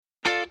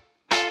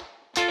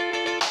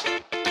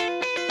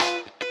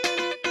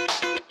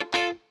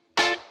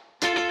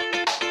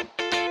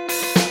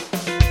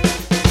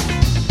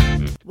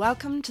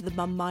Welcome to the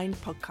Mum Mind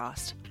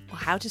podcast, or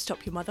how to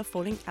stop your mother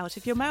falling out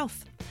of your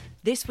mouth.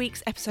 This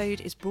week's episode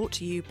is brought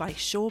to you by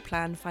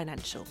Shoreplan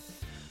Financial.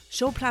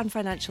 Shoreplan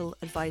Financial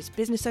advise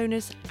business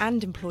owners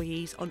and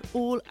employees on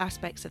all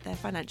aspects of their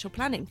financial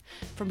planning,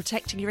 from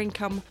protecting your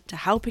income to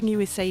helping you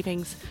with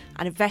savings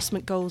and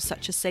investment goals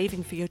such as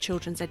saving for your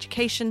children's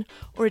education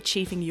or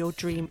achieving your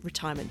dream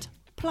retirement.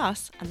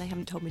 Plus, and they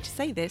haven't told me to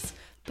say this,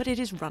 but it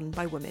is run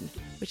by women,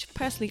 which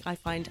personally I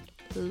find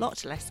a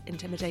lot less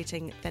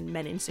intimidating than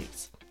men in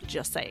suits.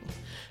 Just saying.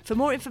 For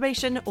more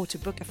information or to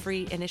book a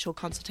free initial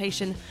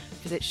consultation,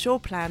 visit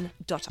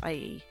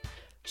shoreplan.ie.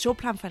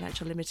 Shoreplan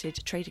Financial Limited,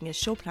 trading as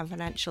Shoreplan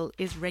Financial,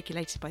 is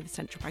regulated by the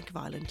Central Bank of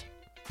Ireland.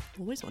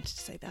 Always wanted to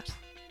say that.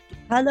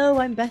 Hello,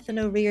 I'm Bethan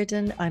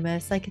O'Riordan. I'm a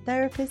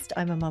psychotherapist,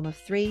 I'm a mum of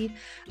three,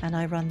 and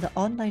I run the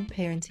online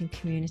parenting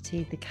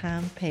community, the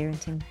Calm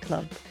Parenting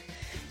Club.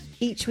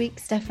 Each week,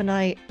 Steph and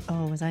I...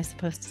 Oh, was I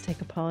supposed to take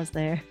a pause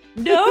there?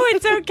 No,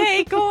 it's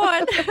okay. Go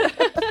on.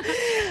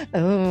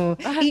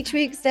 Each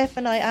week, Steph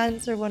and I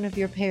answer one of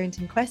your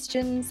parenting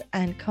questions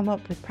and come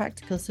up with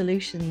practical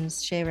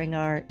solutions, sharing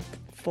our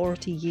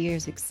 40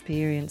 years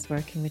experience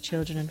working with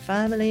children and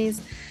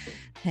families,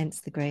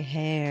 hence the grey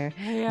hair.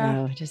 Yeah.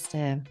 No,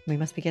 we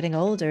must be getting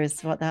older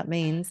is what that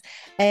means.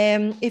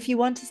 If you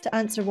want us to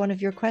answer one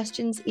of your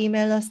questions,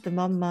 email us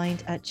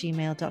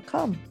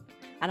themummind@gmail.com.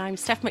 And I'm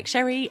Steph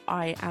McSherry.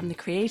 I am the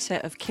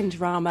creator of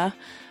Kinderama,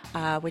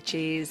 which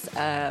is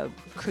a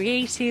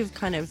creative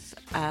kind of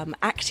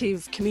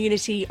active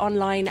community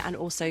online, and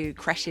also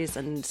creches.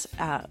 And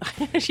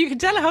you can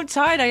tell how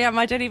tired I am.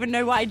 I don't even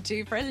know what I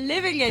do for a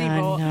living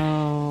anymore.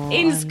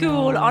 In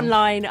school,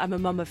 online, I'm a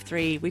mum of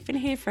three. We've been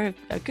here for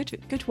a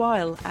good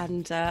while.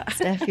 And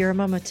Steph, you're a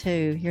mum of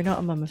two. You're not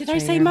a mum of three. Did I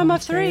say mum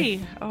of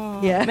three?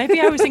 Oh, yeah.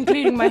 Maybe I was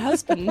including my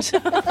husband.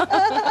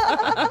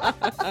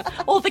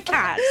 Or the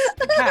cat.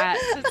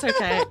 It's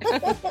okay.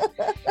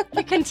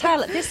 You can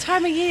tell at this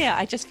time of year,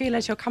 I just feel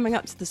as you're coming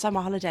up to the summer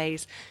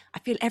holidays, I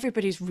feel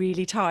everybody's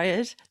really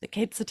tired. The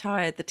kids are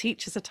tired. The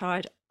teachers are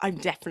tired. I'm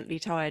definitely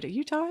tired. Are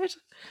you tired?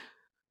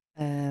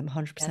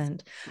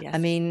 100%. Yes. I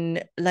mean,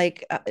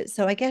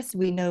 so I guess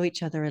we know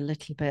each other a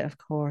little bit, of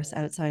course,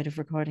 outside of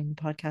recording the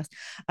podcast.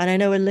 And I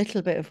know a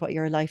little bit of what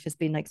your life has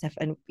been like, Steph.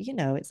 And,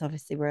 it's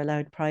obviously we're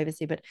allowed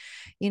privacy, but,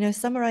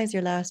 summarize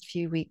your last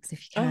few weeks,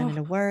 if you can, in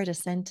a word, a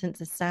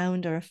sentence, a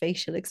sound, or a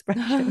facial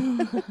expression.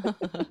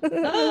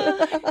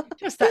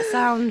 Just that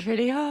sound,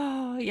 really.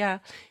 Oh, yeah.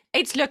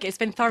 It's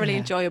been thoroughly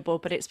enjoyable,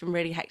 but it's been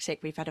really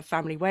hectic. We've had a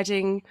family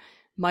wedding.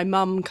 My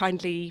mum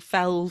kindly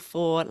fell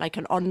for like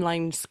an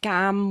online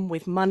scam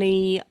with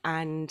money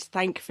and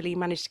thankfully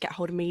managed to get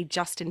hold of me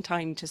just in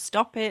time to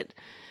stop it.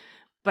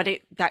 But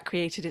that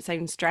created its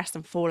own stress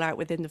and fallout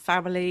within the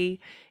family.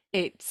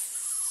 We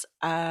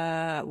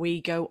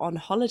go on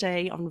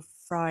holiday on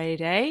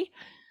Friday,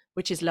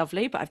 which is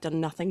lovely, but I've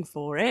done nothing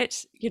for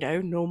it.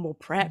 Normal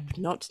prep,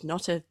 not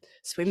a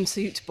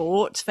swimsuit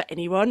bought for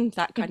anyone,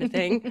 that kind of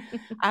thing.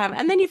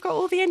 And then you've got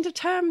all the end of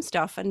term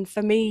stuff. And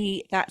for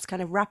me, that's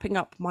kind of wrapping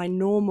up my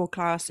normal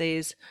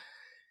classes,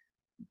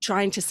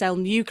 trying to sell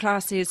new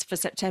classes for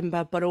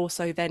September, but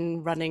also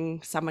then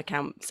running summer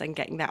camps and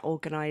getting that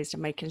organised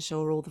and making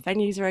sure all the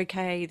venues are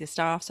okay, the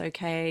staff's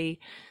okay,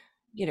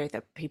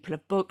 that people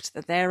have booked,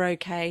 that they're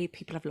okay,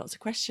 people have lots of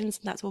questions,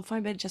 and that's all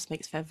fine, but it just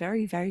makes for a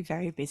very, very,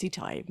 very busy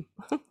time.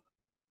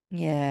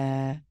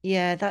 Yeah,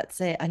 that's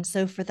it. And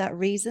so for that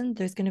reason,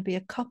 there's going to be a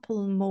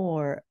couple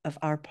more of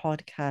our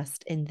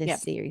podcast in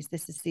this series.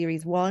 This is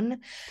series 1.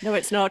 No,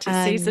 it's not.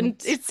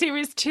 It's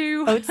series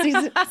 2. Oh, it's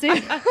season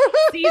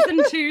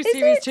 2,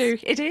 series 2.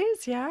 It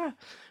is, yeah.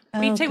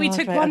 We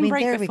took one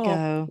break there before. We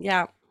go.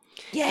 Yeah.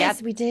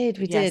 Yes, we did.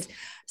 We did.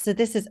 So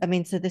this is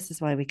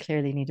why we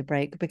clearly need a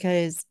break,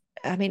 because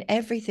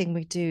everything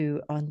we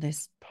do on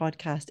this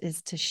podcast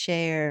is to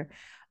share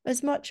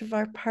as much of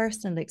our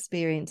personal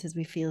experience as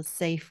we feel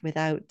safe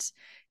without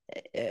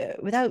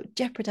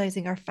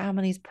jeopardizing our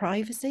family's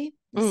privacy.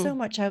 There's so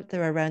much out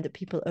there around that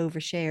people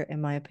overshare,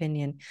 in my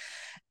opinion.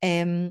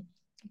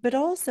 But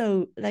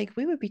also,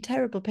 we would be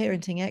terrible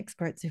parenting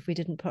experts if we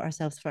didn't put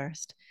ourselves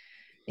first.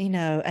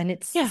 And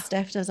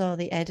Steph does all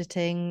the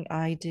editing,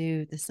 I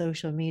do the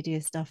social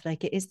media stuff.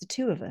 It is the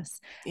two of us.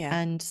 Yeah.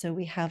 And so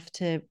we have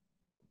to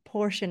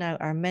portion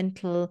out our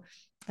mental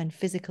and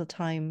physical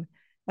time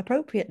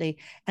appropriately.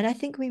 And I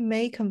think we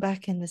may come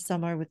back in the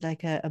summer with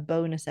a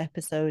bonus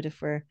episode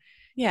if we're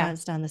can't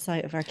stand the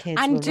sight of our kids.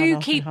 And we'll run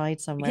off and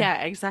hide somewhere.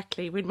 Yeah,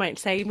 exactly. We might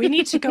say we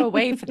need to go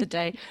away for the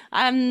day.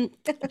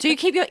 Do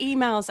keep your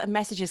emails and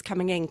messages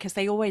coming in, because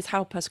they always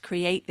help us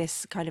create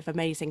this kind of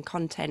amazing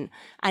content.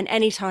 And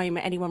anytime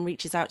anyone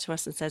reaches out to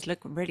us and says,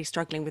 look, I'm really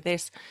struggling with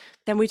this,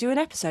 then we do an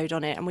episode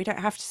on it, and we don't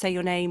have to say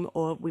your name,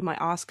 or we might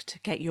ask to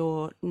get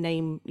your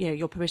name,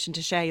 your permission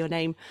to share your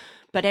name.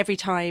 But every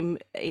time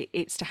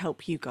it's to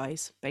help you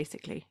guys,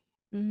 basically.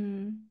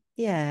 Mm-hmm.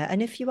 Yeah.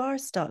 And if you are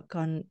stuck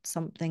on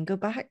something, go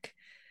back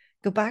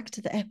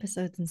to the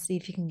episodes and see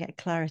if you can get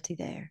clarity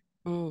there.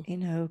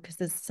 Because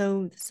there's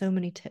so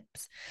many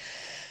tips.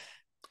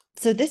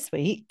 So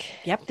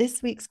Yep.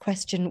 this week's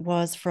question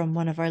was from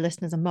one of our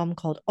listeners, a mom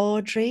called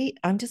Audrey.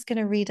 I'm just going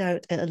to read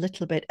out a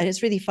little bit. And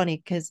it's really funny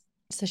because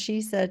so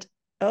she said,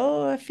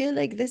 "Oh, I feel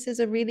like this is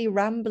a really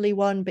rambly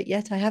one, but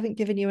yet I haven't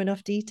given you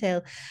enough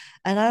detail."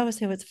 And I always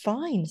say, well, it's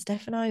fine.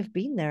 Steph and I have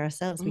been there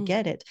ourselves. We Mm.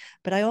 get it.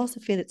 But I also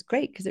feel it's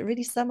great because it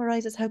really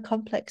summarizes how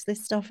complex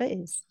this stuff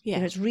is. Yeah.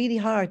 It's really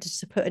hard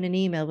to put in an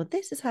email, well,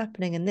 this is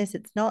happening and this.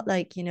 It's not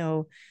like,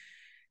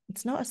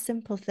 it's not a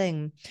simple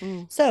thing.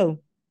 Mm. So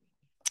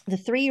the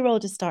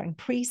 3-year-old is starting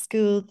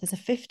preschool. There's a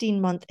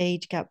 15-month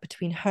age gap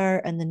between her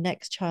and the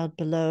next child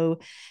below.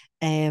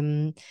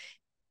 Um,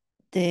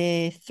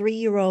 the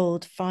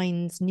 3-year-old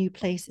finds new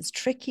places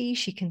tricky.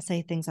 She can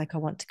say things like, I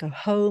want to go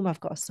home. I've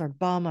got a sore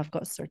bum. I've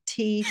got sore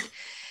teeth.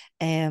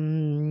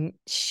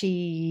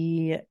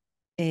 She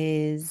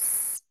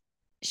is,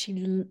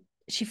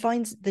 she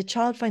finds the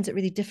child finds it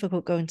really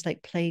difficult going to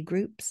like play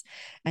groups,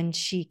 and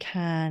she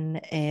can,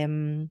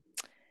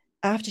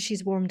 after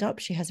she's warmed up,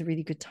 she has a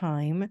really good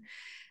time,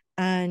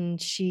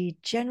 and she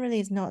generally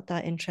is not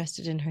that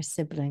interested in her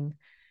sibling.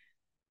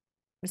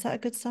 Was that a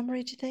good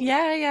summary, do you think?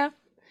 Yeah, yeah.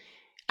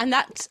 And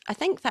that, I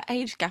think that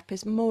age gap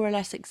is more or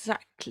less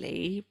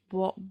exactly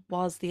what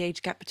was the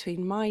age gap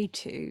between my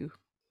two.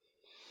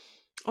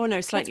 Oh no,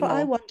 That's slightly what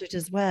I more. wondered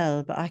as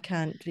well, but I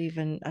don't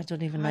even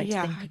like to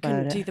Yeah, think I about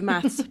couldn't it. do the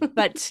maths.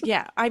 But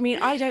yeah, I mean,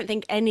 I don't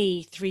think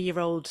any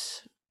 3-year-old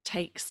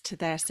takes to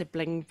their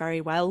sibling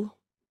very well,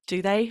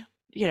 do they?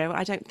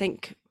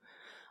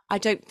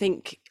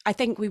 I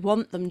think we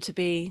want them to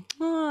be,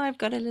 oh, I've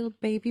got a little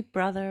baby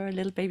brother, a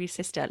little baby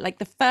sister. Like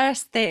the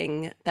first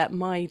thing that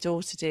my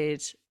daughter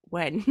did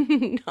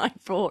when I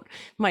brought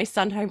my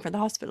son home from the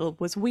hospital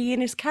was wee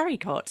in his carry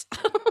cot.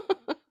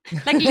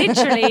 Like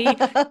literally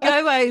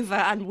go over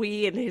and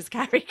wee in his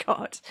carry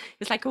cot.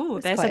 It's like, oh,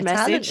 It's there's a quite a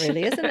talent, message.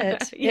 really, isn't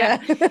it? Yeah,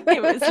 Yeah.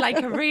 it was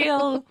like a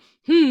real,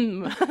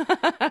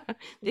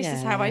 this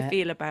is how I Yeah.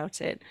 feel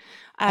about it.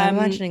 I'm Um,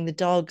 imagining the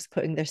dogs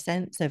putting their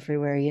scents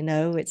everywhere,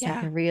 It's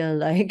like yeah, a real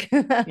like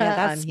yeah,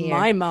 I'm that's here.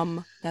 my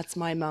mum. That's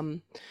my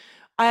mum.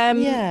 Um,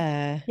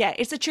 Yeah. yeah,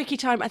 it's a tricky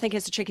time. I think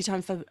it's a tricky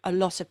time for a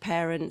lot of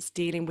parents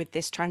dealing with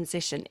this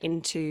transition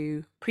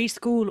into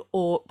preschool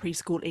or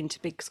preschool into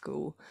big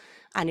school.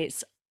 And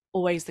it's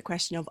always the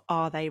question of,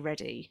 are they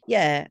ready?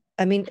 Yeah.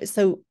 I mean,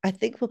 so I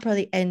think we'll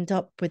probably end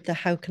up with the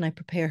how can I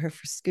prepare her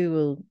for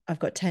school? I've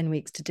got 10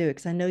 weeks to do it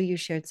because I know you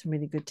shared some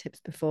really good tips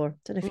before.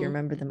 Don't know if you Mm,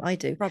 remember them. I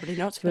do. probably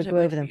not, So we'll but go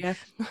over them. yeah.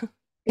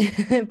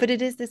 But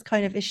it is this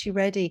kind of, is she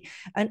ready?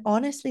 And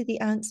honestly, the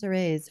answer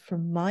is,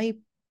 from my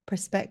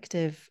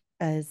perspective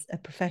as a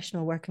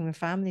professional working with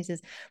families,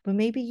 is, well,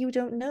 maybe you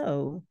don't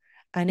know,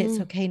 and it's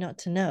Mm, okay not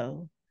to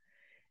know.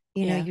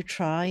 yeah, You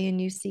try and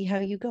you see how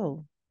you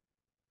go.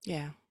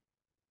 yeah.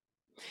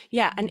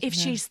 Yeah, I and if don't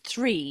know. she's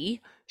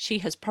 3, she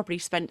has probably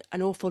spent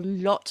an awful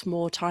lot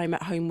more time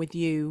at home with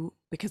you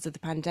because of the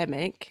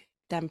pandemic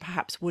than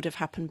perhaps would have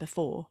happened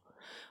before.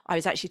 I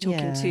was actually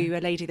talking Yeah. to a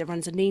lady that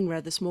runs a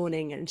NINRA this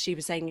morning, and she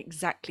was saying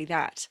exactly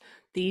that.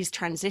 These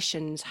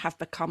transitions have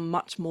become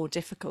much more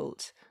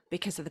difficult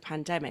because of the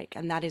pandemic,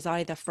 and that is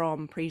either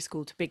from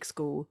preschool to big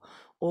school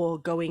or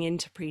going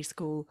into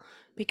preschool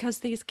because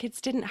these kids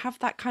didn't have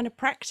that kind of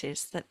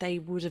practice that they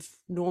would have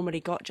normally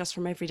got just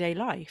from everyday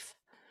life.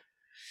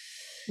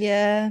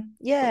 Yeah,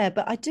 yeah,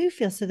 but I do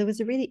feel so. There was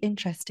a really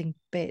interesting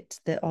bit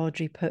that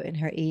Audrey put in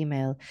her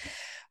email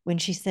when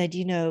she said,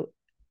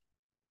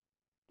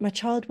 my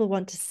child will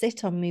want to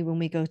sit on me when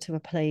we go to a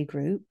play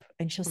group,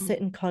 and she'll Mm, sit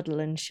and cuddle,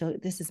 and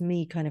this is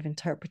me kind of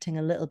interpreting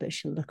a little bit.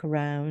 She'll look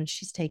around,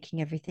 she's taking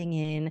everything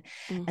in.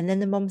 mm, And then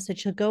the mum said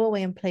she'll go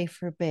away and play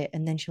for a bit,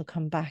 and then she'll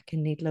come back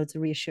and need loads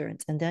of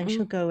reassurance. And then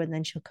she'll mm, go and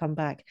then she'll come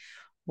back.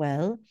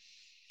 Well,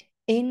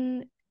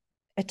 in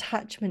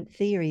attachment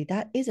theory,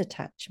 that is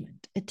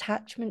attachment.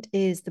 Attachment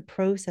is the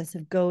process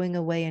of going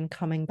away and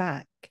coming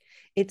back.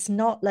 It's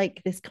not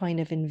like this kind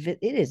of it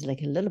is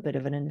like a little bit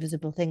of an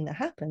invisible thing that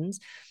happens,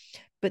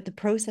 but the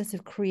process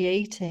of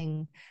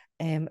creating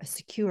a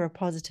secure,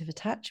 positive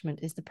attachment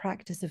is the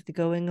practice of the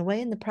going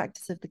away and the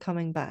practice of the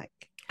coming back.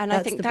 And I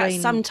That's think the that's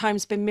brain.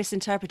 sometimes been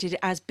misinterpreted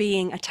as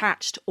being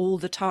attached all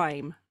the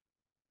time.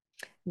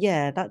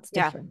 Yeah, that's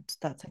Yeah, different.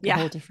 That's like a yeah,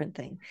 whole different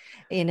thing,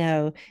 you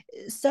know.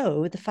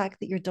 So the fact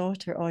that your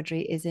daughter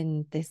Audrey is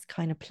in this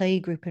kind of play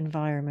group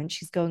environment,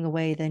 she's going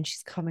away, then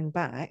she's coming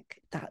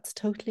back, that's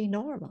totally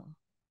normal.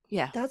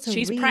 yeah. That's a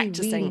She's really,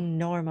 really practicing.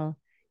 normal.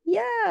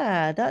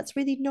 Yeah, that's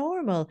really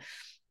normal.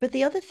 But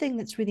the other thing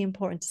that's really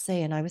important to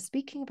say, and I was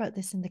speaking about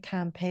this in the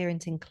CAM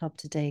Parenting Club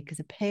today, because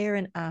a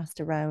parent asked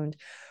around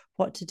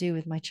what to do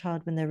with my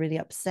child when they're really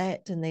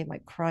upset and they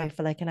might cry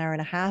for like an hour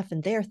and a half,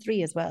 and they're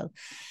 3 as well.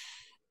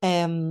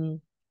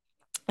 Um,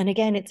 and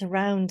again, it's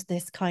around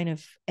this kind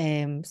of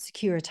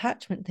secure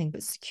attachment thing,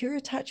 but secure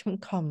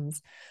attachment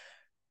comes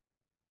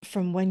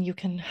from when you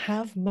can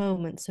have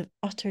moments of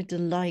utter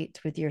delight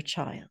with your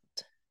child,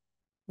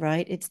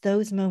 right? It's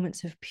those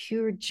moments of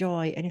pure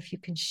joy. And if you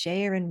can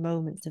share in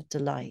moments of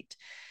delight.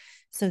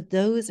 So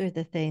those are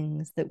the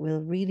things that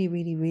will really,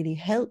 really, really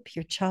help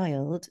your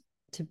child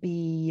to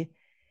be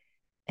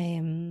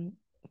um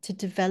to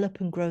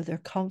develop and grow their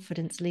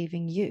confidence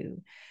leaving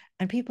you.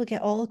 And people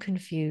get all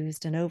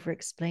confused and over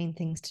explain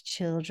things to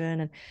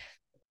children. And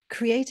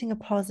creating a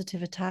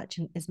positive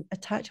attachment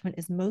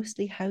is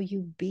mostly how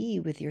you be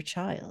with your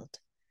child.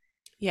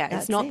 Yeah, it's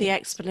That's not the it.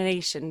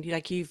 explanation.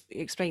 Like you've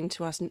explained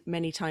to us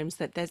many times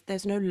that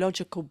there's no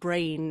logical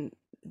brain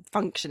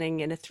functioning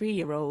in a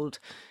 3-year-old.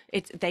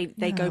 It's they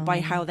go by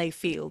how No. they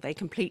feel. They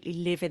completely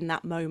live in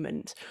that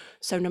moment.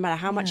 So no matter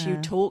how much you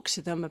Yeah. talk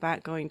to them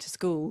about going to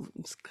school,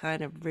 it's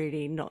kind of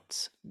really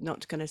not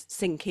going to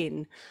sink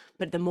in.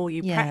 But the more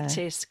you Yeah.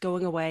 practice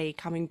going away,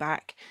 coming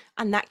back,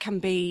 and that can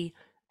be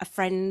a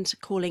friend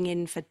calling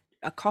in for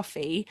a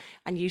coffee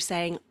and you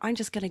saying, I'm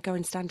just going to go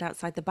and stand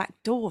outside the back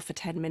door for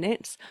 10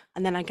 minutes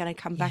and then I'm going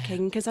to come back Yeah.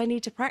 in because I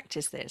need to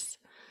practice this.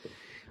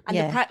 And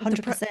Yeah.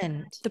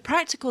 100%. the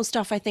practical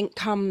stuff I think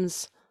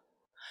comes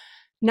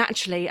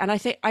naturally, and I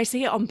think I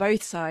see it on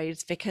both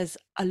sides, because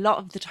a lot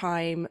of the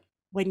time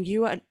when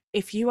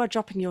if you are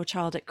dropping your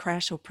child at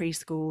creche or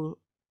preschool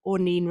or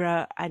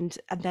Nina and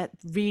they're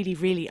really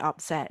really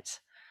upset,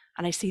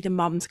 and I see the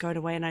mums going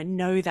away and I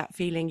know that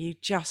feeling, you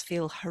just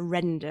feel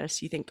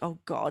horrendous, you think, oh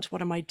God,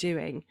 what am I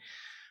doing?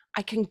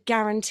 I can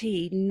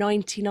guarantee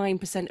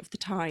 99% of the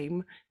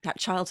time that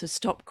child has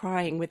stopped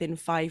crying within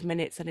 5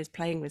 minutes and is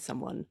playing with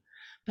someone.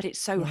 But it's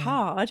so Yeah.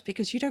 hard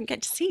because you don't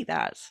get to see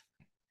that.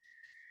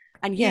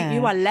 And you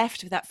Yeah. are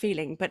left with that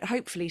feeling. But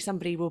hopefully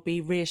somebody will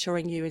be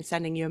reassuring you and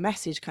sending you a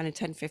message kind of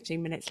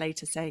 10-15 minutes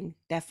later saying,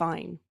 they're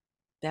fine.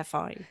 They're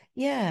fine.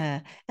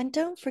 Yeah. And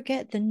don't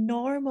forget the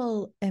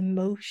normal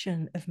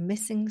emotion of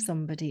missing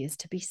somebody is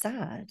to be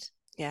sad.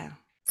 Yeah.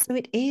 So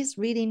it is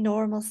really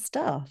normal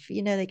stuff.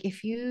 Like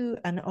if you,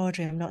 and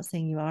Audrey, I'm not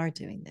saying you are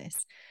doing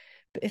this,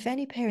 but if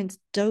any parents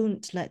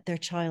don't let their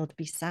child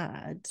be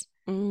sad,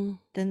 Mm,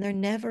 then they're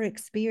never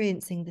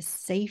experiencing the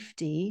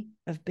safety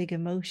of big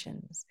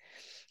emotions.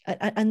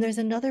 And there's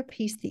another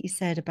piece that you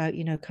said about,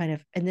 kind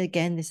of, and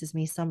again, this is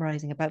me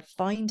summarizing, about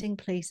finding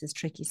places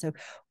tricky. So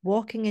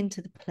walking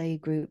into the play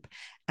group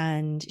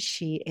and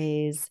she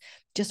is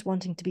just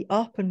wanting to be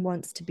up and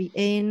wants to be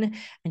in,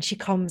 and she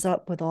comes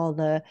up with all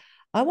the,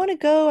 I want to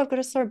go, I've got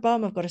a sore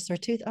bum, I've got a sore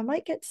tooth, I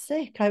might get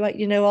sick, I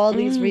might, all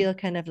these mm, real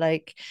kind of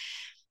like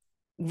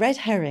red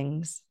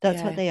herrings.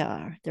 That's what yeah. they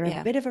are. They're a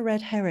Yeah. bit of a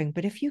red herring.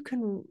 But if you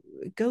can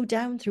go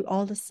down through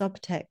all the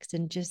subtext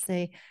and just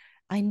say,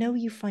 I know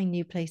you find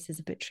new places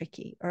a bit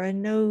tricky, or I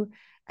know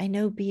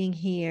being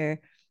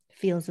here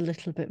feels a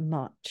little bit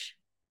much.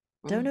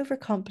 Don't Mm,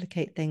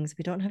 overcomplicate things.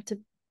 We don't have to,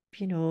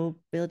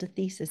 build a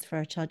thesis for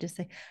our child. Just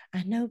say,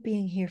 I know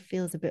being here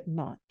feels a bit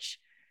much.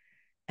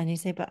 And you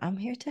say, but I'm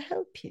here to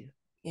help you.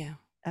 yeah.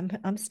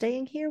 I'm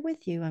staying here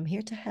with you. I'm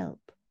here to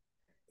help.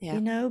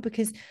 Yeah.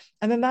 Because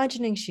I'm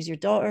imagining she's your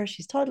daughter,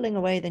 she's toddling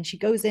away, then she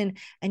goes in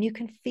and you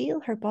can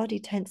feel her body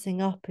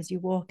tensing up as you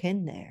walk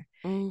in there,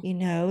 Mm,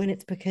 and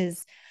it's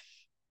because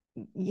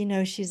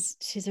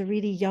she's a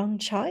really young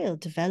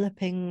child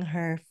developing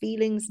her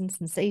feelings and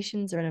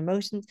sensations or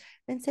emotions,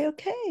 and say,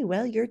 okay,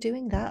 well, you're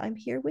doing that, I'm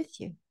here with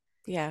you.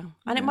 yeah. you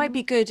And it might know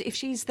be good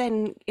if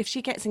if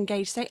she gets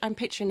engaged, say I'm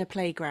picturing a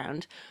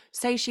playground,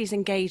 say she's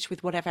engaged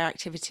with whatever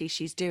activity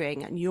she's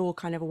doing and you're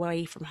kind of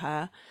away from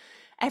her,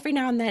 every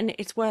now and then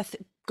it's worth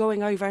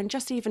going over and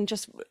just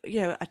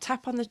a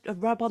tap on a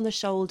rub on the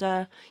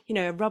shoulder,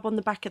 a rub on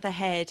the back of the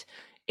head.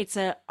 It's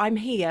a, I'm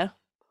here,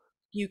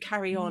 you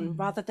carry on, mm,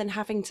 rather than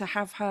having to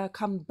have her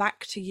come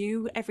back to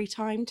you every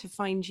time to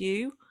find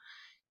you.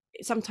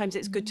 Sometimes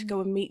it's good to mm.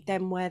 go and meet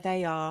them where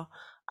they are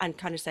and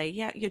kind of say,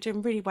 yeah, you're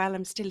doing really well,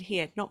 I'm still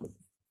here, not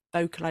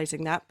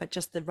vocalizing that, but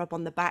just the rub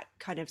on the back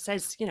kind of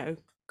says,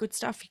 good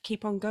stuff, you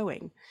keep on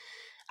going.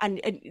 And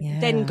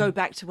then Yeah. go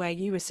back to where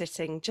you were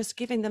sitting, just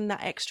giving them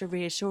that extra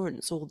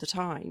reassurance all the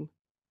time.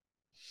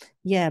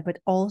 Yeah, but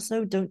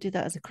also don't do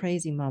that as a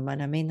crazy mom.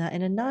 And I mean that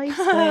in a nice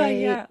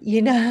way, Yeah.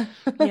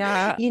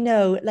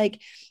 Yeah.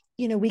 like,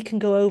 we can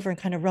go over and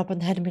kind of rub on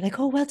the head and be like,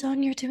 oh, well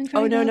done, you're doing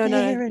Oh, very no, well no,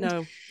 no, there. And,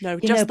 no, no,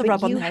 just the but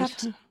rub on you the head. have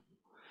to,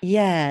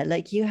 yeah,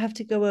 like you have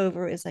to go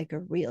over as like a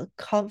real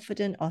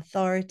confident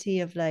authority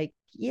of like,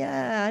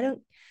 yeah, I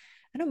don't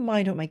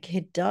mind what my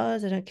kid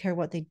does. I don't care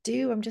what they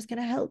do. I'm just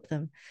going to help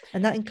them.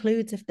 And that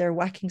includes if they're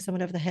whacking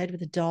someone over the head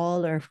with a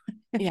doll or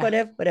Yeah.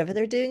 whatever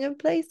they're doing in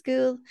play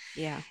school,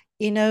 Yeah.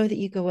 that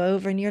you go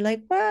over and you're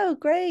like, wow,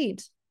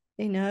 great.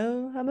 I'm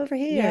over Yeah.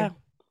 here.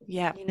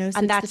 Yeah. So And it's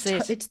the that's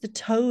it. it's the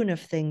tone of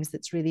things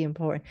that's really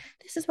important.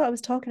 This is what I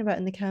was talking about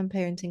in the Calm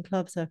Parenting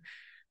Club. So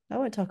I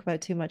won't talk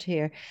about too much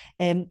here.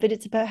 But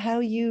it's about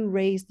how you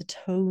raise the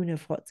tone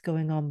of what's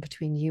going on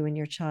between you and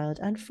your child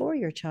and for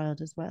your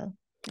child as well.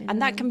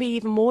 And that can be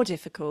even more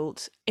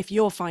difficult if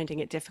you're finding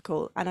it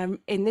difficult. And I'm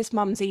in this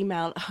mum's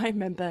email, I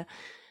remember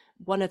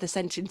one of the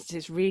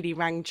sentences really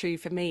rang true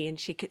for me. And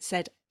she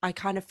said, I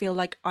kind of feel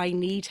like I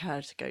need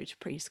her to go to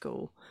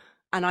preschool.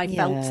 And I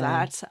felt Yeah.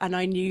 that, and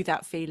I knew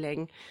that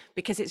feeling,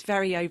 because it's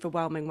very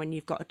overwhelming when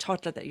you've got a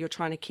toddler that you're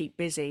trying to keep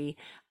busy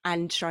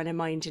and trying to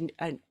mind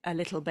a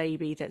little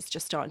baby that's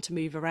just starting to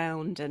move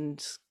around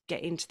and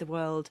get into the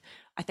world.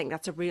 I think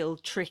that's a real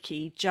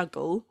tricky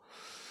juggle.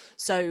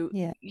 So,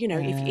 Yeah.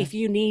 if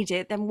you need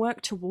it, then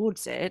work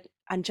towards it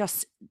and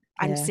just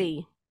and Yeah.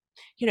 see,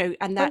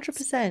 and that's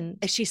 100%.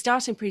 if she's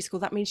starting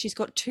preschool, that means she's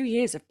got 2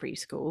 years of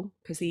preschool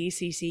because the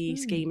ECC Mm.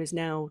 scheme is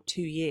now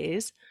 2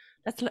 years.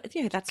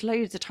 That's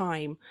loads of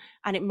time.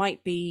 And it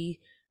might be,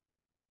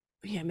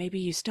 maybe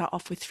you start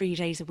off with 3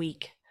 days a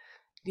week,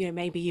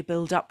 maybe you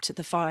build up to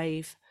the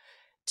five.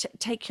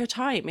 Take your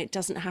time. It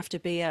doesn't have to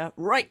be a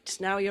right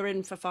now you're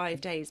in for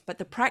 5 days, but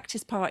the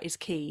practice part is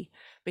key,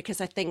 because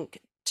I think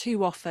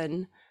too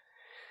often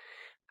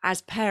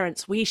as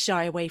parents we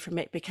shy away from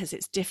it because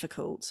it's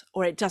difficult,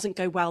 or it doesn't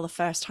go well the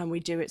first time we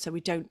do it, so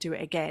we don't do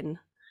it again,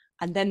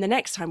 and then the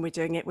next time we're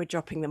doing it we're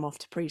dropping them off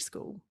to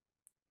preschool.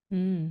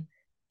 Mm.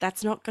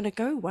 That's not going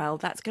to go well.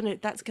 That's going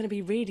to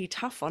be really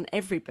tough on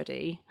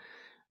everybody,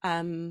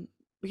 um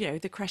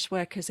the creche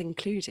workers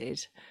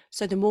included.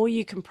 So the more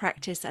you can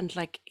practice, and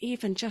like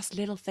even just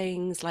little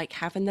things like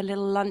having the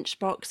little lunch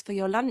box for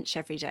your lunch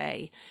every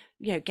day,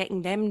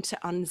 getting them to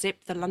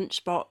unzip the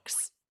lunch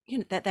box,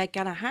 that they're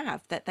gonna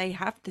have, that they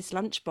have this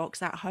lunch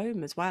box at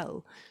home as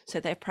well, so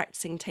they're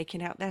practicing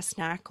taking out their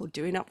snack or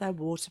doing up their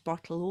water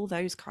bottle, all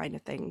those kind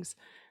of things.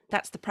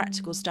 That's the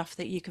practical Mm. stuff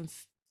that you can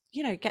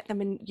get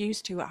them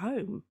used to at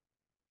home.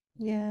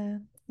 Yeah.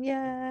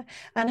 Yeah.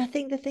 And I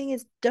think the thing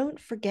is, don't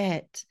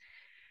forget.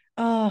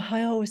 Oh,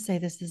 I always say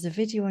this. There's a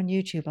video on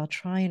YouTube. I'll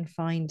try and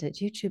find it.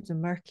 YouTube's a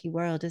murky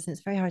world, isn't it?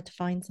 It's very hard to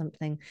find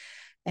something.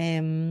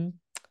 Um,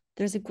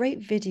 there's a great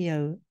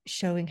video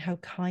showing how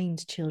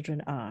kind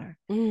children are,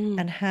 Mm,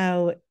 and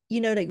how,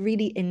 like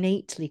really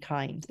innately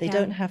kind. They yeah,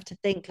 don't have to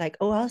think like,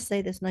 oh, I'll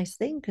say this nice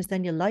thing because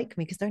then you'll like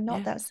me, because they're not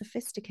yeah, that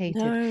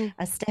sophisticated. no.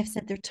 As Steph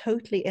said, they're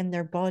totally in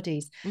their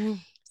bodies. Mm,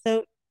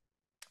 So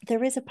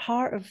there is a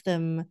part of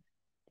them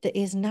that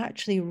is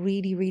naturally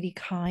really, really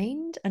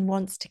kind and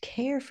wants to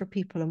care for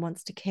people and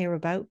wants to care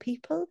about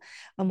people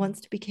and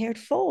wants to be cared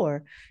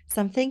for. So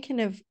I'm thinking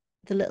of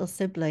the little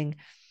sibling.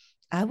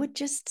 I would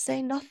just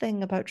say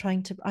nothing about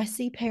trying to. I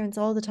see parents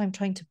all the time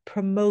trying to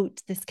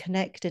promote this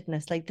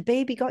connectedness, like the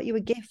baby got you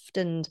a gift,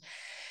 and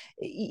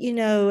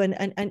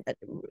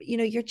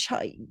your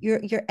child,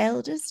 your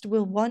eldest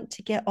will want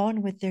to get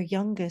on with their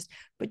youngest,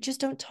 but just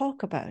don't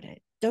talk about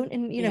it. Don't.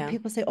 And yeah.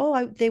 people say, oh,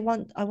 I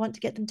want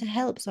to get them to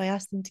help, so I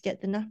ask them to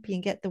get the nappy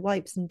and get the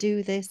wipes and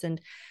do this, and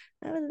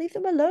I will leave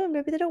them alone.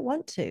 Maybe they don't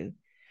want to,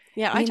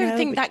 Yeah, I don't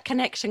think but that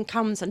connection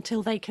comes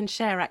until they can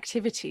share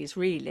activities,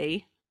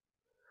 really.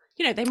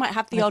 They might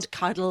have the I, odd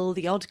cuddle,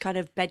 the odd kind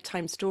of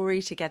bedtime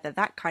story together,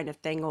 that kind of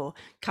thing, or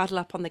cuddle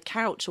up on the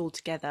couch all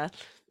together.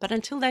 But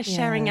until they're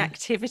sharing yeah.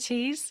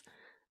 activities,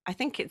 I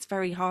think it's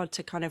very hard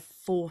to kind of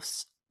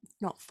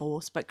not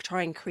force, but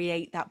try and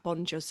create that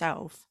bond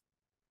yourself.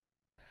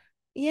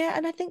 Yeah,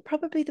 and I think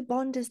probably the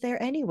bond is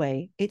there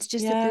anyway. It's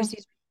just that Yeah. there's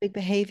these big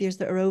behaviors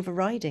that are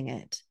overriding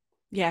it.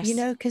 Yes.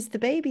 Because the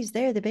baby's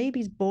there, the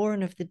baby's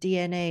born of the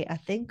DNA, I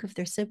think, of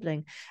their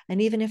sibling.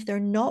 And even if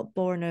they're not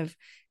born of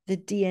the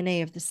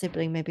DNA of the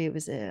sibling, maybe it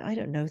was, I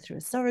don't know, through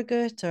a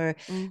surrogate or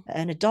Mm,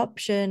 an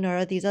adoption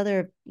or these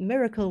other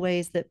miracle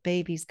ways that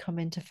babies come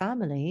into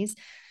families,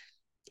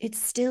 it's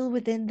still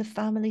within the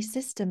family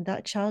system.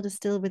 That child is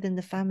still within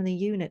the family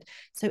unit.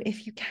 So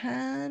if you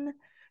can,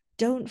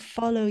 don't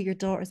follow your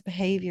daughter's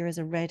behavior as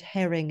a red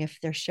herring if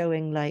they're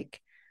showing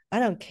like, I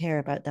don't care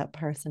about that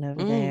person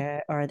over mm,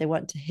 there, or they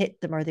want to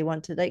hit them, or they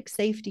want to, like,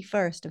 safety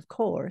first, of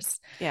course.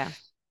 yeah.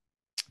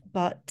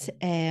 But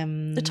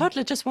The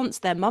toddler just wants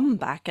their mum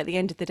back at the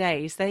end of the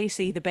day. So they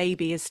see the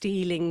baby as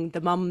stealing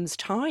the mum's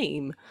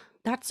time.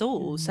 That's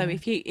all. So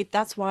if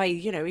that's why,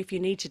 if you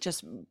need to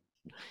just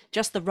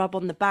the rub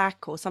on the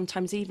back, or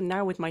sometimes even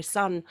now with my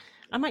son,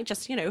 I might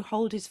just,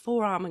 hold his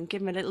forearm and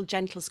give him a little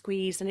gentle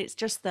squeeze. And it's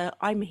just the,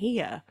 I'm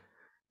here.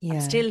 I'm yeah,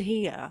 still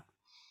here.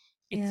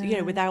 It's,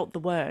 yeah, without the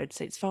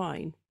words, it's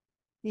fine.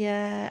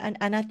 yeah.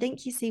 And I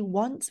think, you see,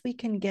 once we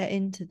can get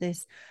into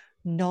this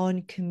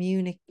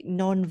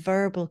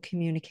non-verbal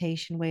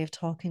communication way of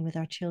talking with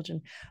our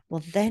children,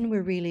 well, then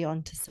we're really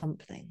onto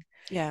something.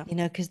 Yeah.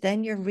 Because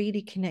then you're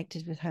really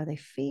connected with how they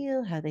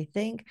feel, how they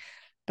think.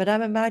 But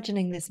I'm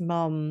imagining this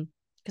mom,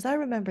 because I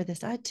remember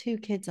this. I had three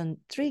kids under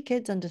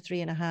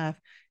 3.5.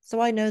 So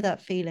I know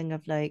that feeling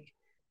of like,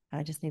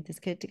 I just need this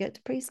kid to get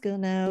to preschool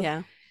now.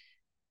 Yeah.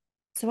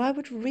 So I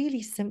would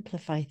really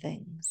simplify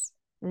things,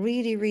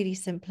 really, really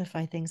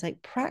simplify things,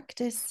 like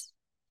practice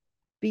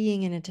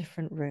being in a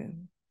different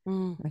room.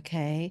 Mm,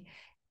 Okay.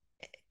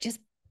 Just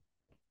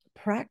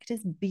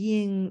practice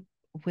being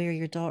where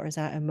your daughter's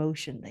at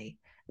emotionally.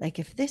 Like,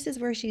 if this is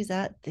where she's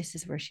at, this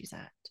is where she's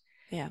at.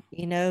 yeah.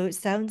 It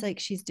sounds like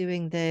she's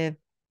doing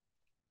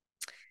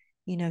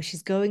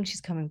she's going,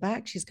 she's coming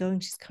back, she's going,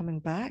 she's coming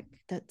back.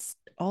 That's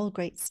all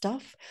great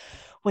stuff.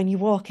 When you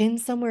walk in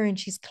somewhere and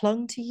she's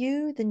clung to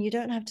you, then you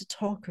don't have to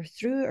talk her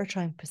through it or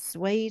try and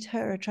persuade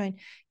her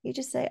you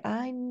just say,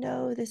 I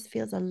know this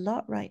feels a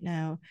lot right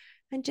now,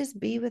 and just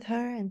be with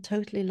her and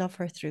totally love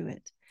her through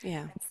it.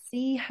 Yeah. And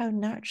see how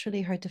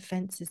naturally her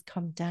defenses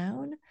come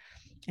down.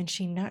 and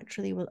she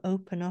naturally will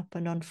open up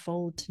and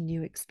unfold to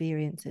new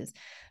experiences.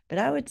 But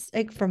I would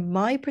say, from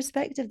my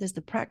perspective, there's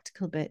the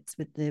practical bits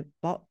with the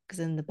box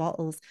and the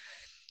bottles.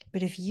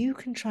 But if you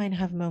can try and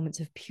have moments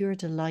of pure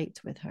delight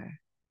with her,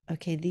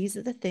 okay, these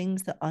are the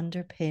things that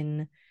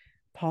underpin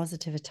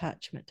positive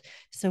attachment.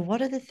 So,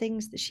 what are the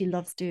things that she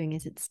loves doing?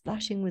 Is it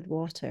splashing with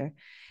water?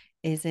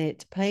 Is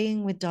it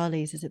playing with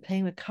dollies? Is it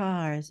playing with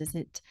cars? Is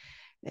it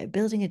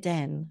building a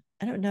den?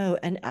 I don't know.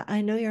 And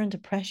I know you're under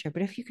pressure,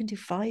 but if you can do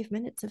 5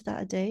 minutes of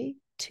that a day,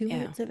 2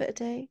 minutes of it a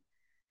day,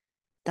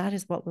 that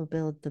is what will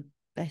build the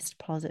best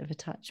positive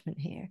attachment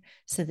here,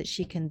 so that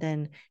she can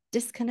then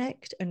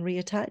disconnect and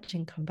reattach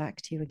and come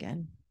back to you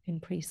again in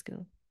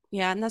preschool.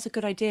 Yeah, and that's a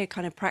good idea,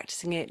 kind of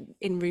practicing it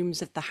in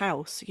rooms of the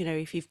house.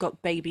 If you've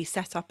got baby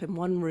set up in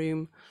one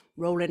room,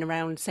 rolling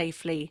around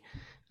safely,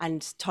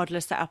 and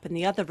toddler set up in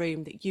the other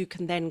room, that you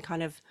can then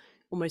kind of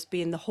almost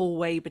be in the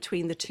hallway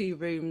between the two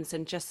rooms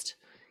and just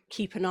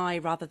keep an eye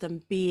rather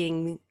than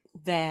being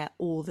there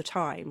all the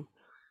time.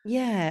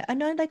 Yeah.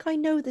 And I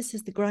know this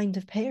is the grind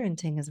of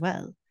parenting as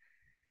well,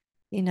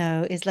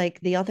 is like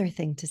the other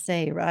thing to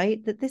say,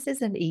 right? That this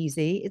isn't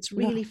easy. It's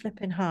No. really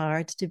flipping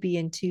hard to be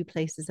in two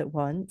places at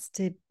once,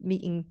 to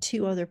meeting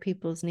two other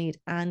people's need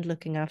and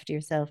looking after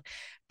yourself.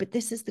 But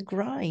this is the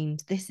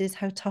grind. This is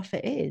how tough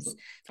it is. This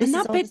And is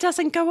that all bit this.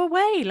 doesn't go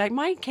away. Like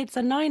my kids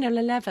are 9 and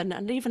 11,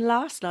 and even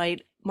last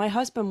night, my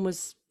husband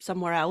was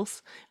somewhere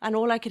else, and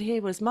all I could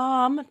hear was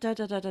 "Mom, da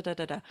da da da da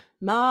da da,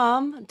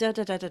 Mom, da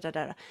da da da da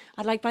da."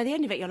 And like by the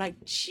end of it, you're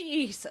like,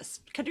 Jesus,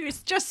 can you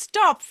just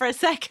stop for a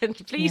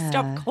second? Please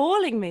stop Yeah.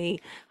 calling me.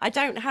 I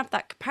don't have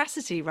that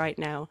capacity right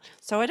now,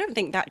 so I don't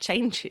think that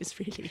changes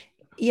really.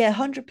 Yeah,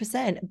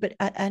 100%. But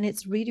and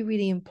it's really,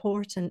 really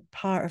important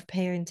part of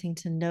parenting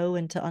to know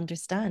and to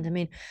understand. I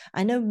mean,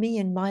 I know me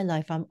in my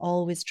life, I'm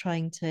always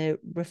trying to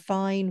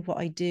refine what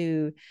I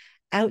do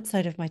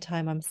outside of my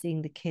time I'm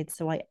seeing the kids,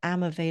 so I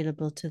am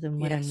available to them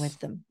when I'm Yes. with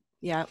them.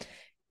 Yeah.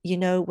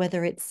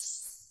 Whether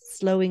it's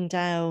slowing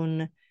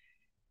down,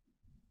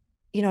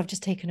 I've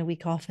just taken a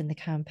week off in the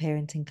Calm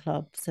Parenting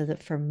Club so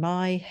that for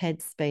my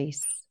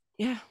headspace,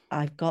 Yeah.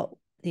 I've got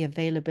the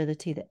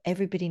availability that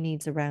everybody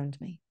needs around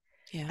me,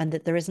 Yeah. and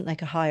that there isn't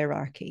like a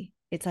hierarchy.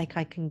 It's like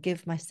I can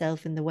give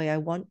myself in the way I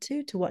want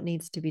to what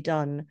needs to be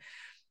done,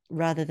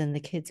 rather than the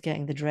kids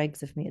getting the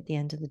dregs of me at the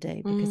end of the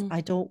day, because Mm.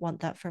 I don't want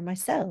that for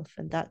myself.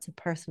 And that's a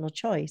personal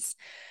choice,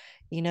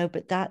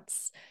 but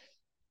that's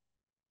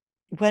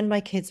when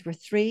my kids were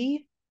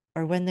 3,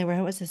 or when they were,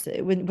 what was this,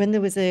 when they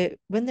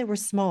were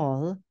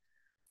small,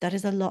 that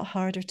is a lot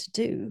harder to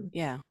do,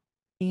 Yeah.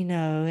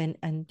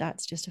 and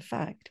that's just a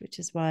fact, which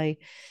is why,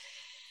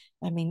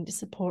 I mean,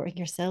 supporting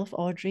yourself,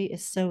 Audrey,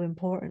 is so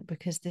important,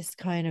 because this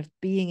kind of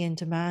being in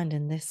demand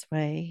in this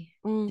way,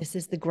 Mm. this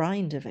is the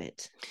grind of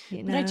it.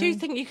 But I do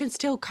think you can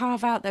still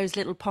carve out those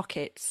little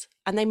pockets,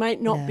 and they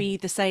might not Yeah. be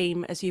the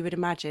same as you would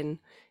imagine.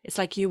 It's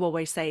like you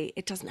always say,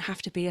 it doesn't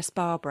have to be a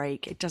spa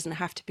break. It doesn't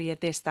have to be a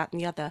this, that,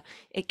 and the other.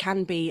 It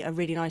can be a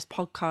really nice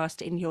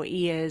podcast in your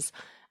ears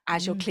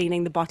as you're Mm.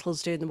 cleaning the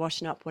bottles, doing the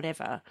washing up,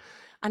 whatever.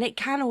 And it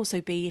can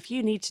also be if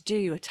you need to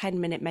do a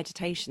 10-minute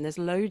meditation, there's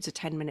loads of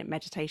 10-minute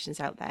meditations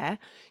out there.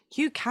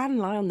 You can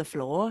lie on the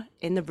floor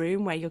in the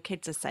room where your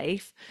kids are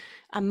safe,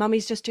 and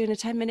mummy's just doing a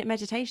 10-minute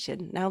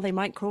meditation. Now they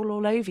might crawl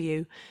all over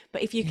you,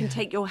 but if you can Yeah.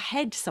 take your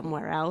head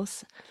somewhere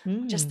else,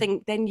 I just Mm.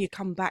 think then you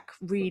come back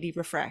really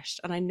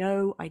refreshed. And I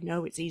know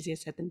it's easier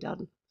said than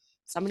done.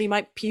 Somebody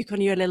might puke on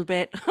you a little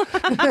bit. Or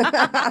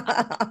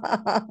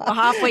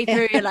halfway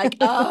through, you're like,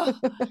 oh,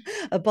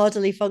 A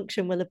bodily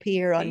function will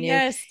appear on you.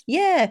 yes.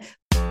 Yeah.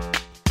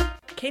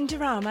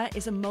 Kinderama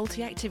is a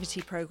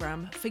multi-activity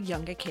program for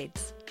younger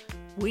kids.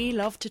 We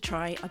love to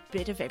try a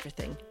bit of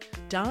everything: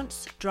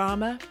 dance,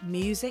 drama,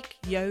 music,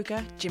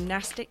 yoga,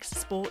 gymnastics,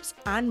 sports,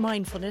 and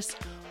mindfulness,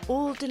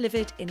 all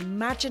delivered in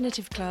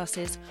imaginative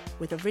classes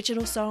with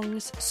original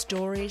songs,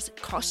 stories,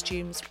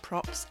 costumes,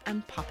 props,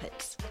 and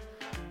puppets.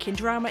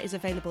 Kinderama is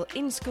available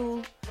in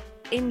school,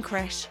 in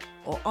creche,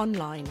 or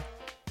online.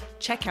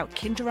 Check out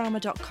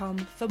kinderama.com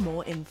for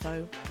more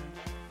info.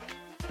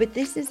 But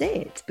this is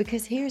it,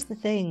 because here's the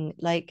thing,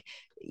 like,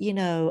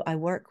 I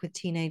work with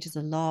teenagers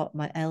a lot.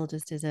 My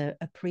eldest is a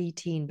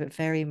preteen, but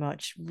very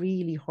much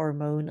really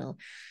hormonal.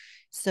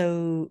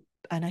 So,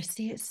 and I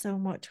see it so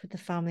much with the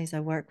families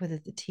I work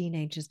with, the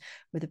teenagers,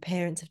 where the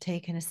parents have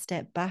taken a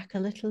step back a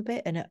little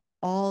bit, and it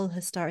all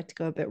has started to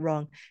go a bit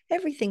wrong.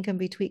 Everything can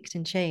be tweaked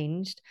and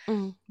changed.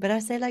 Mm. But I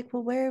say, like,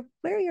 well, where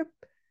are your,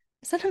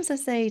 sometimes I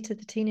say to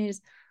the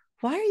teenagers,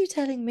 why are you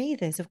telling me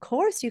this? Of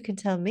course you can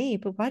tell me,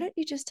 but why don't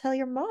you just tell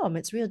your mom?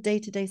 It's real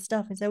day-to-day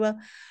stuff. And say, well,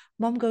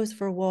 mom goes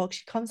for a walk.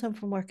 She comes home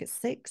from work at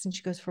 6, and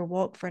she goes for a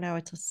walk for an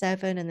hour till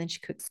 7, and then she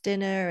cooks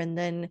dinner. And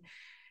then,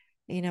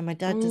 my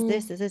dad does Mm.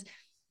 this.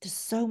 There's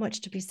so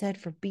much to be said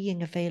for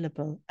being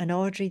available. And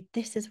Audrey,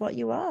 this is what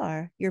you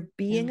are. You're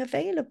being Yeah.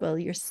 available.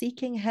 You're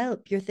seeking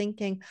help. You're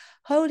thinking,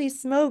 holy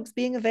smokes,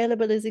 being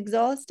available is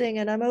exhausting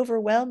and I'm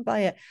overwhelmed by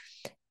it.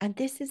 And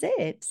this is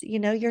it.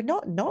 You're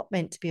not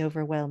meant to be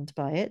overwhelmed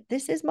by it.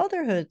 This is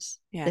motherhood.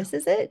 Yeah. This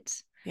is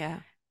it.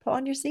 Yeah. put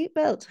on your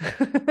seatbelt.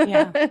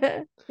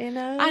 Yeah. You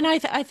know? And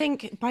I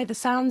think by the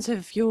sounds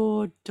of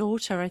your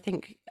daughter, I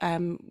think,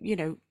 you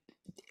know,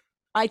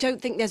 I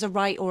don't think there's a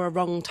right or a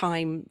wrong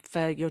time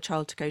for your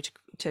child to go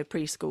to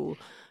preschool.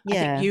 I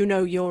think Yeah. you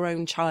know your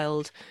own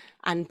child.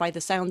 And by the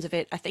sounds of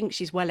it, I think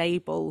she's well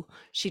able.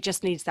 She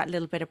just needs that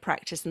little bit of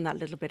practice and that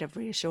little bit of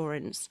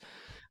reassurance.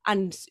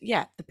 And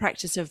yeah, the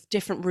practice of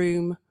different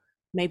room,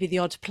 maybe the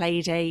odd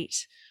play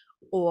date,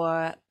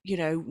 or, you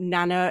know,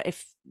 Nana,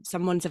 if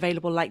someone's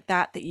available like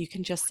that, that you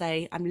can just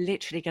say, I'm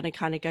literally going to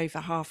kind of go for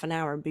half an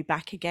hour and be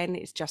back again.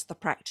 It's just the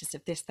practice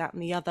of this, that,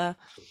 and the other.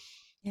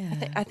 Yeah.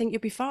 I think you'll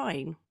be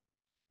fine.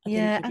 I think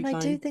Yeah, you'll be and I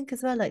do fine. think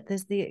as well, like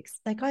there's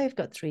like I've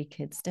got 3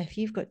 kids, Steph,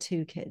 you've got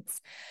 2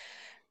 kids,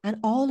 and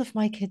all of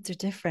my kids are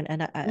different.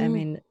 And I Mm,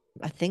 mean,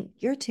 I think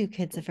your 2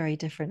 kids are very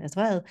different as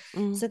well.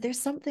 mm, So there's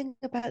something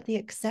about the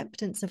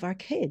acceptance of our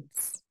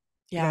kids,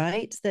 yeah.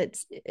 right? That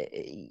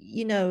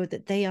you know,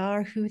 that they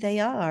are who they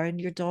are, and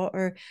your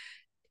daughter,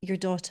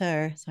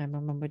 sorry, my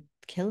mum would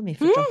kill me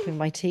for Mm. dropping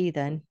my tea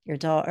then. Your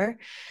daughter,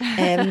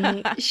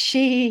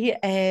 she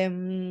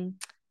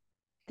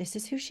this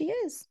is who she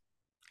is.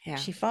 Yeah.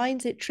 She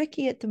finds it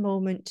tricky at the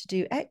moment to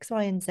do X,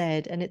 Y, and Z.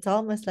 And it's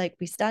almost like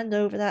we stand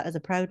over that as a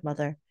proud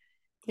mother,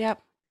 Yep.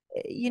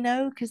 you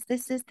know, because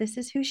this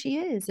is who she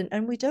is.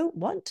 And we don't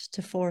want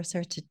to force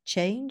her to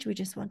change. We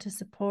just want to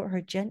support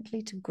her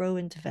gently to grow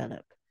and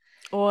develop.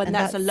 Oh, and And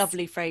that's a that's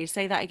lovely phrase.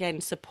 Say that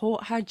again.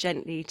 Support her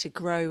gently to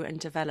grow and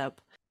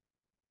develop.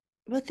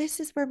 well, this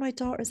is where my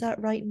daughter's at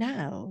right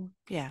now.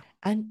 Yeah.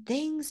 And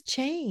things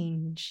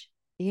change.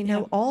 You Yeah.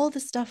 know, all the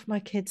stuff my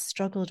kids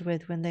struggled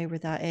with when they were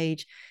that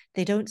age,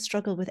 they don't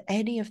struggle with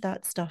any of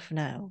that stuff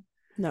now,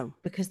 No.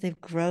 because they've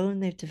grown,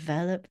 they've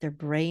developed, their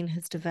brain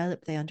has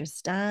developed, they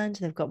understand,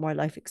 they've got more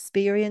life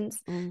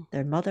experience, Mm.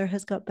 their mother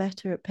has got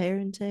better at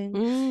parenting.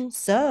 Mm.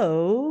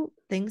 So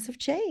things have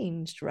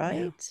changed, Yeah.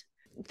 right?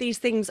 These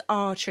things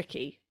are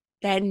tricky.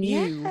 They're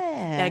new.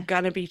 They're Yeah.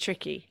 gonna be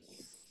tricky.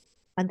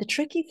 And the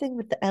tricky thing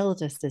with the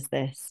eldest is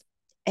this: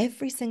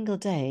 every single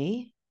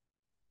day,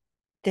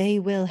 they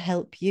will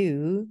help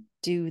you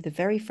do the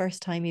very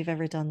first time you've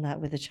ever done that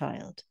with a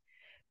child.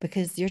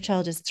 Because your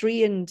child is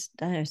 3 and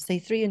I don't know, say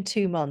 3 and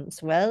 2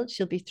 months. Well,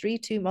 she'll be 3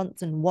 2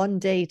 months and 1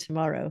 day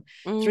tomorrow,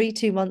 Mm. 3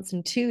 2 months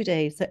and 2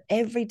 days. So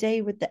every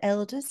day with the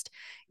eldest,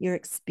 you're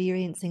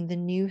experiencing the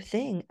new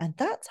thing. And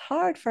that's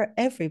hard for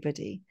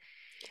everybody,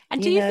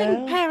 And do you you think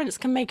know? parents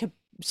can make a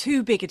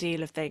too big a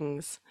deal of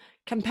things?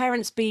 Can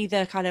parents be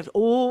the kind of,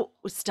 or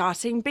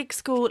starting big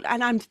school?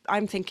 And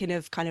I'm thinking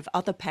of kind of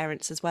other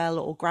parents as well,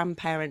 or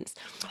grandparents.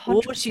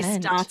 Or she's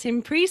 100%.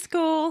 starting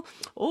preschool.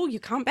 Oh, you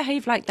can't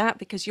behave like that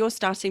because you're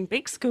starting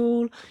big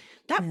school.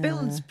 That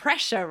builds Yeah.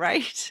 pressure,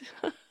 right?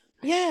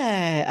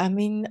 Yeah. I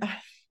mean,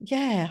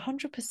 yeah,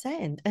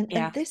 100%. And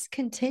Yeah. this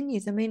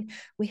continues. I mean,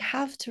 we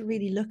have to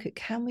really look at,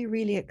 can we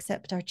really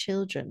accept our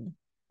children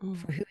Mm.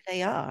 for who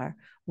they are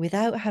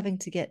without having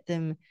to get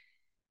them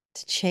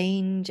to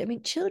change. I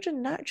mean,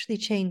 children naturally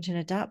change and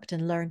adapt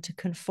and learn to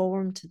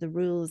conform to the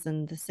rules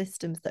and the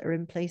systems that are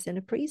in place in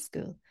a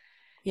preschool,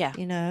 Yeah.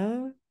 you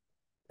know?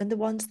 And the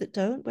ones that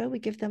don't, well, we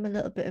give them a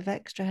little bit of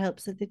extra help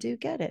so they do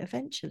get it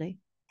eventually,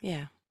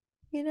 Yeah.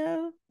 you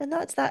know? And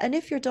that's that. And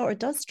if your daughter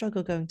does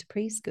struggle going to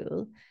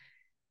preschool,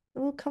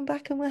 we'll come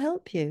back and we'll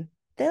help you.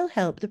 They'll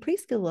help. The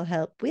preschool will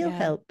help. We'll Yeah.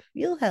 help.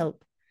 You'll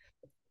help.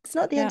 It's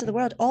not the end Yeah. of the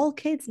world. All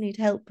kids need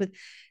help with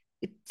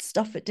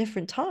stuff at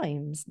different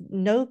times.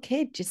 No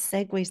kid just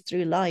segues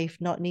through life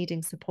not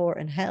needing support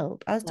and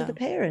help, as do the No.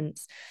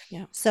 parents.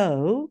 Yeah.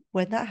 So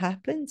when that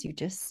happens, you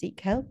just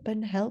seek help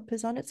and help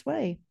is on its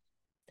way.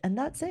 And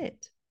that's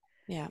it,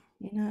 Yeah.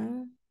 you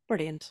know?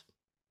 Brilliant.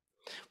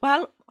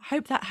 Well, I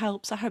hope that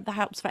helps. I hope that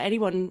helps for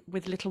anyone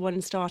with little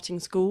ones starting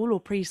school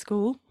or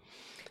preschool.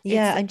 It's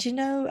Yeah. And you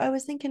know, I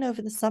was thinking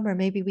over the summer,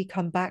 maybe we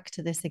come back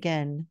to this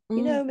again, you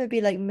mm, know,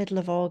 maybe like middle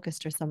of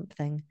August or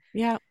something,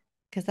 yeah.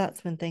 because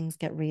that's when things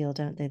get real,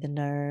 don't they? The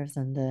nerves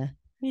and the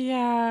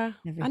Yeah.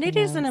 And it everything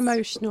is an else.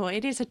 emotional,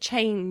 it is a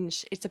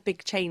change. It's a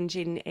big change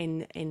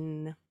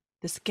in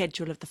the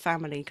schedule of the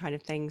family kind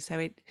of thing. So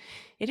it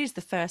is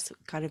the first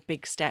kind of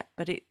big step,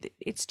 but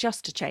it's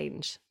just a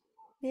change.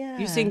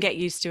 You soon Yeah. get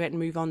used to it and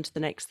move on to the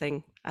next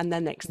thing and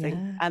the next thing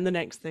Yeah. and the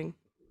next thing.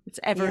 It's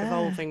ever Yeah.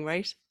 evolving,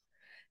 right?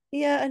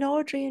 Yeah, and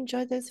Audrey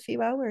enjoyed those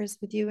few hours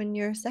with you and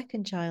your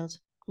second child,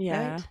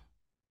 Yeah. right?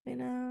 You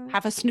know,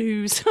 Have a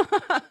snooze.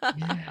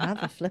 yeah,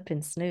 have a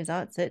flipping snooze.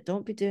 That's it.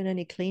 Don't be doing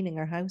any cleaning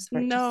or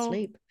housework. Just No,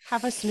 sleep.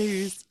 have a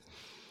snooze.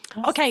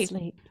 Just Okay,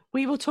 sleep.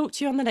 we will talk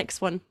to you on the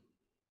next one.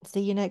 See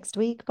you next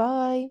week.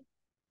 Bye.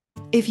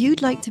 If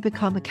you'd like to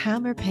become a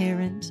calmer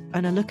parent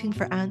and are looking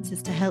for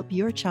answers to help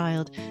your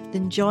child,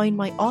 then join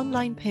my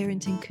online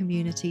parenting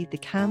community, the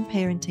Calm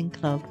Parenting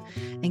Club,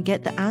 and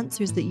get the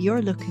answers that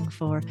you're looking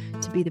for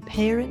to be the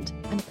parent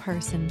and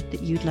person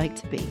that you'd like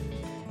to be.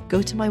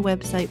 Go to my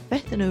website,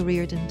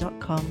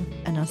 bethanoreardon.com,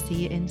 and I'll see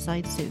you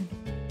inside soon.